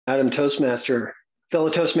Adam Toastmaster. Fellow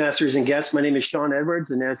Toastmasters and guests, my name is Sean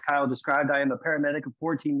Edwards, and as Kyle described, I am a paramedic of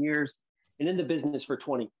 14 years and in the business for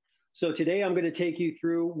 20. So today I'm going to take you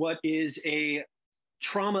through what is a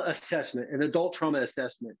trauma assessment, an adult trauma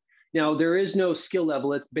assessment. Now, there is no skill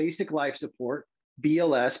level. It's basic life support,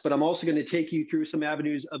 BLS, but I'm also going to take you through some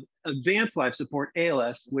avenues of advanced life support,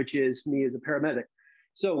 ALS, which is me as a paramedic.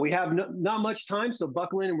 So we have not much time, so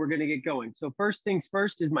buckle in and we're going to get going. So first things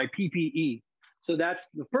first is my PPE. So that's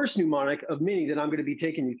the first mnemonic of many that I'm going to be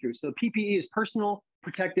taking you through. So PPE is personal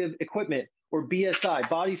protective equipment, or BSI,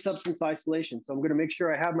 body substance isolation. So I'm going to make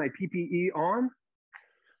sure I have my PPE on.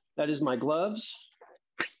 That is my gloves.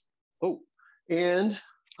 Oh, and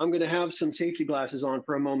I'm going to have some safety glasses on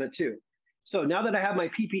for a moment too. So now that I have my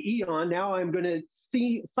PPE on, now I'm going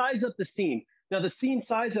to size up the scene. Now the scene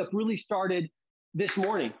size up really started this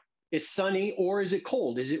morning. It's sunny, or is it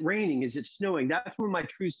cold? Is it raining? Is it snowing? That's where my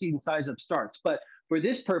true scene size up starts. But for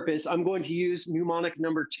this purpose, I'm going to use mnemonic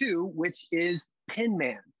number 2, which is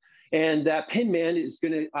PinMan. And that PinMan is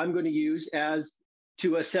I'm going to use as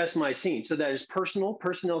to assess my scene. So that is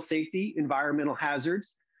personnel safety, environmental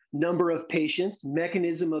hazards, number of patients,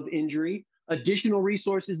 mechanism of injury, additional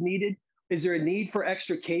resources needed. Is there a need for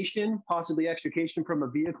extrication, possibly extrication from a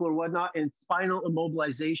vehicle or whatnot, and spinal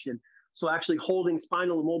immobilization. So actually holding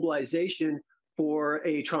spinal immobilization for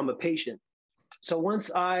a trauma patient. So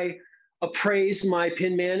once I appraise my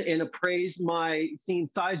PinMan and appraise my scene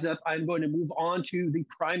size up, I'm going to move on to the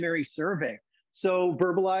primary survey. So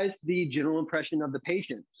verbalize the general impression of the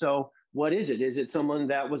patient. So what is it? Is it someone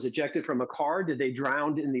that was ejected from a car? Did they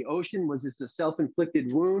drown in the ocean? Was this a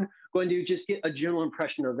self-inflicted wound? Going to just get a general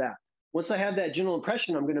impression of that. Once I have that general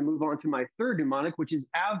impression, I'm going to move on to my third mnemonic, which is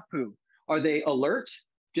AVPU. Are they alert?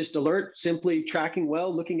 Just alert, simply tracking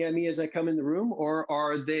well, looking at me as I come in the room, or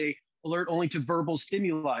are they alert only to verbal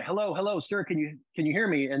stimuli? Hello, sir, can you hear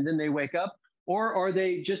me? And then they wake up. Or are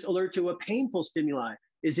they just alert to a painful stimuli?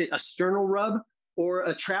 Is it a sternal rub or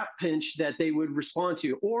a trap pinch that they would respond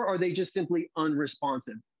to? Or are they just simply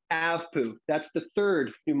unresponsive? AVPU, that's the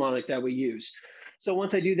third mnemonic that we use. So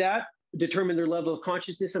once I do that, determine their level of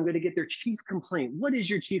consciousness, I'm going to get their chief complaint. What is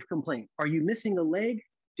your chief complaint? Are you missing a leg?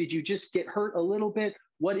 Did you just get hurt a little bit?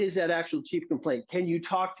 What is that actual chief complaint? Can you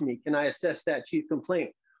talk to me? Can I assess that chief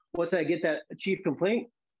complaint? Once I get that chief complaint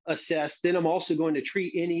assessed, then I'm also going to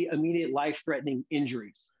treat any immediate life-threatening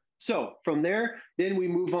injuries. So from there, then we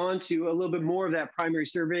move on to a little bit more of that primary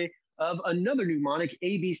survey of another mnemonic,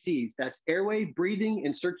 ABCs. That's airway, breathing,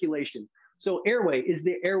 and circulation. So airway, is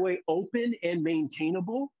the airway open and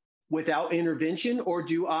maintainable without intervention? Or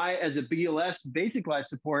do I, as a BLS, basic life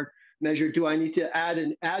support measure, do I need to add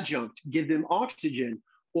an adjunct, give them oxygen?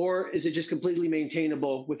 Or is it just completely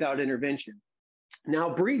maintainable without intervention?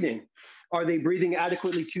 Now, breathing. Are they breathing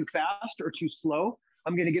adequately too fast or too slow?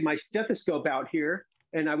 I'm going to get my stethoscope out here,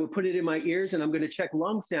 and I will put it in my ears, and I'm going to check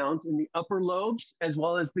lung sounds in the upper lobes as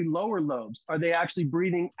well as the lower lobes. Are they actually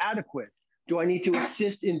breathing adequate? Do I need to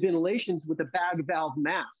assist in ventilations with a bag valve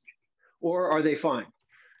mask, or are they fine?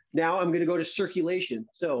 Now I'm going to go to circulation.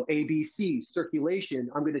 So ABC, circulation.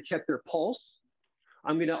 I'm going to check their pulse.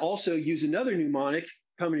 I'm going to also use another mnemonic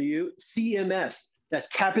coming to you, CMS. That's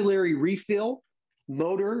capillary refill,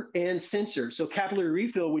 motor, and sensor. So capillary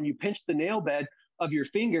refill, when you pinch the nail bed of your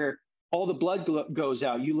finger, all the blood goes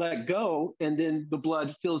out. You let go, and then the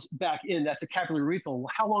blood fills back in. That's a capillary refill.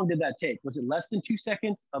 How long did that take? Was it less than 2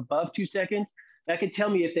 seconds, above 2 seconds? That could tell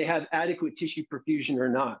me if they have adequate tissue perfusion or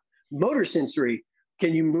not. Motor sensory,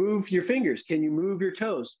 can you move your fingers? Can you move your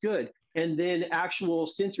toes? Good. And then actual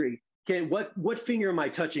sensory, what finger am I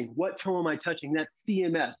touching? What toe am I touching? That's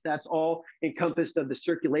CMS. That's all encompassed of the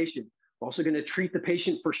circulation. I'm also going to treat the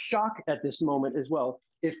patient for shock at this moment as well,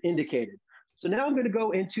 if indicated. So now I'm going to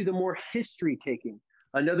go into the more history taking.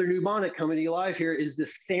 Another mnemonic coming to you live here is the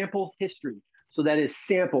sample history. So that is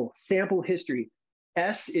sample history.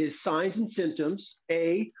 S is signs and symptoms.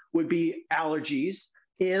 A would be allergies.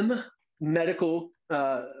 M, medical,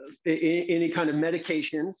 any kind of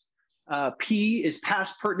medications. P is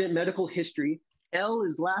past pertinent medical history. L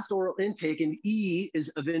is last oral intake, and E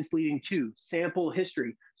is events leading to, sample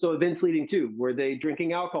history. So events leading to, were they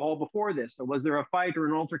drinking alcohol before this? Or was there a fight or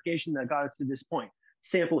an altercation that got us to this point?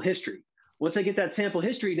 Sample history. Once I get that sample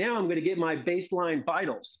history, now I'm going to get my baseline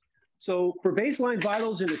vitals. So for baseline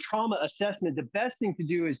vitals in a trauma assessment, the best thing to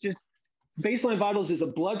do is just, baseline vitals is a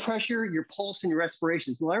blood pressure, your pulse, and your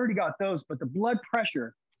respiration. Well, I already got those, but the blood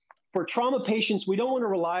pressure, for trauma patients, we don't want to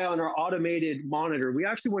rely on our automated monitor. We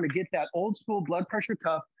actually want to get that old school blood pressure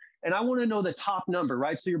cuff, and I want to know the top number,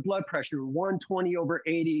 right? So your blood pressure,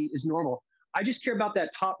 120/80 is normal. I just care about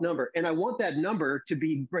that top number, and I want that number to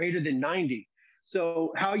be greater than 90.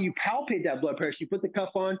 So how you palpate that blood pressure, you put the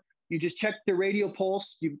cuff on, you just check the radial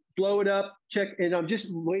pulse, you blow it up, check, and I'm just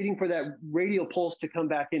waiting for that radial pulse to come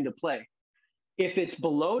back into play. If it's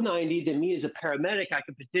below 90, then me as a paramedic, I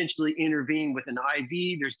could potentially intervene with an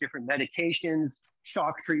IV. There's different medications,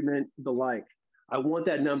 shock treatment, the like. I want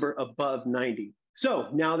that number above 90. So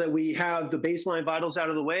now that we have the baseline vitals out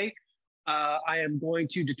of the way, I am going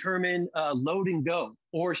to determine load and go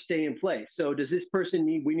or stay in place. So does this person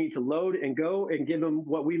we need to load and go and give them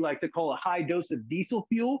what we like to call a high dose of diesel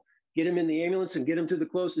fuel, get them in the ambulance and get them to the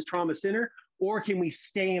closest trauma center? Or can we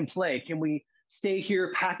stay in play? Can we stay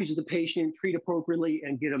here, package the patient, treat appropriately,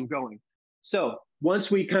 and get them going? So once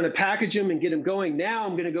we kind of package them and get them going, now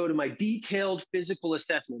I'm going to go to my detailed physical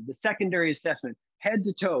assessment, the secondary assessment, head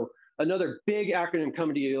to toe. Another big acronym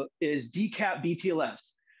coming to you is DCAP BTLS.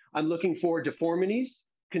 I'm looking for deformities,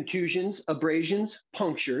 contusions, abrasions,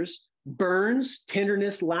 punctures, burns,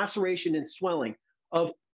 tenderness, laceration, and swelling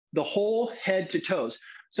of the whole head to toes.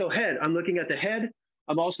 So head, I'm looking at the head.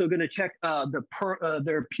 I'm also going to check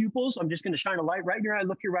their pupils. I'm just going to shine a light right in your eye.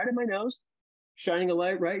 Look, you're right at my nose. Shining a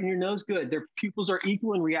light right in your nose. Good. Their pupils are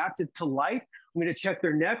equal and reactive to light. I'm going to check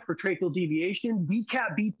their neck for tracheal deviation.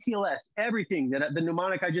 DCAP, BTLS, everything that the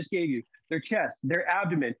mnemonic I just gave you. Their chest, their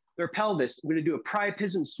abdomen, their pelvis. I'm going to do a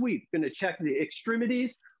priapism sweep. I'm going to check the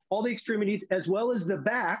extremities, all the extremities, as well as the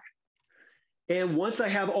back. And once I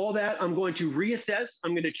have all that, I'm going to reassess.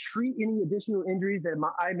 I'm going to treat any additional injuries that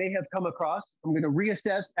I may have come across. I'm going to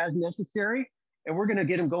reassess as necessary, and we're going to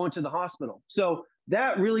get them going to the hospital. So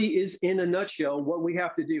that really is, in a nutshell, what we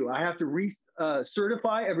have to do. I have to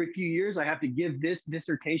certify every few years. I have to give this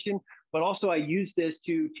dissertation, but also I use this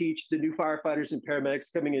to teach the new firefighters and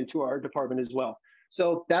paramedics coming into our department as well.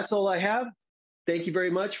 So that's all I have. Thank you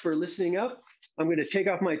very much for listening up. I'm going to take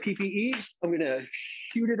off my PPE. I'm going to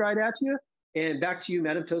shoot it right at you. And back to you,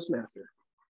 Madam Toastmaster.